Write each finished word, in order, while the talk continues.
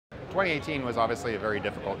2018 was obviously a very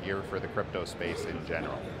difficult year for the crypto space in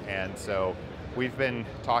general. And so we've been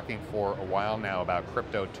talking for a while now about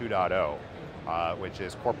Crypto 2.0, which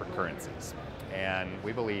is corporate currencies. And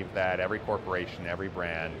we believe that every corporation, every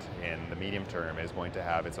brand in the medium term is going to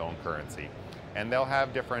have its own currency. And they'll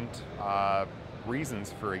have different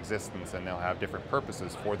reasons for existence, and they'll have different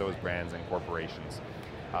purposes for those brands and corporations,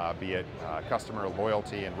 be it customer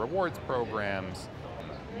loyalty and rewards programs,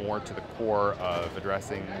 more to the core of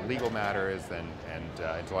addressing legal matters and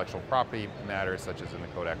intellectual property matters, such as in the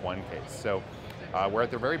Kodak One case. So we're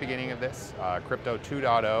at the very beginning of this. Crypto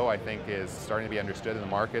 2.0, I think, is starting to be understood in the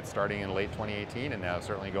market starting in late 2018, and now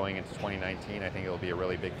certainly going into 2019. I think it'll be a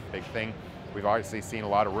really big thing. We've obviously seen a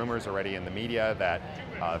lot of rumors already in the media that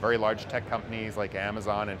very large tech companies like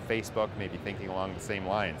Amazon and Facebook may be thinking along the same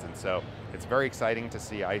lines. And so it's very exciting to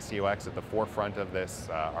see ICOX at the forefront of this.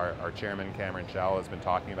 Our chairman, Cameron Chell, has been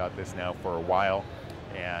talking about this now for a while.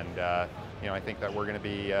 And I think that we're going to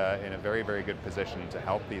be in a very, very good position to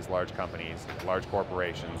help these large companies, large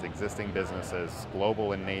corporations, existing businesses,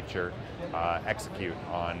 global in nature, execute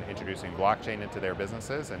on introducing blockchain into their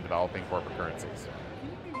businesses and developing corporate currencies.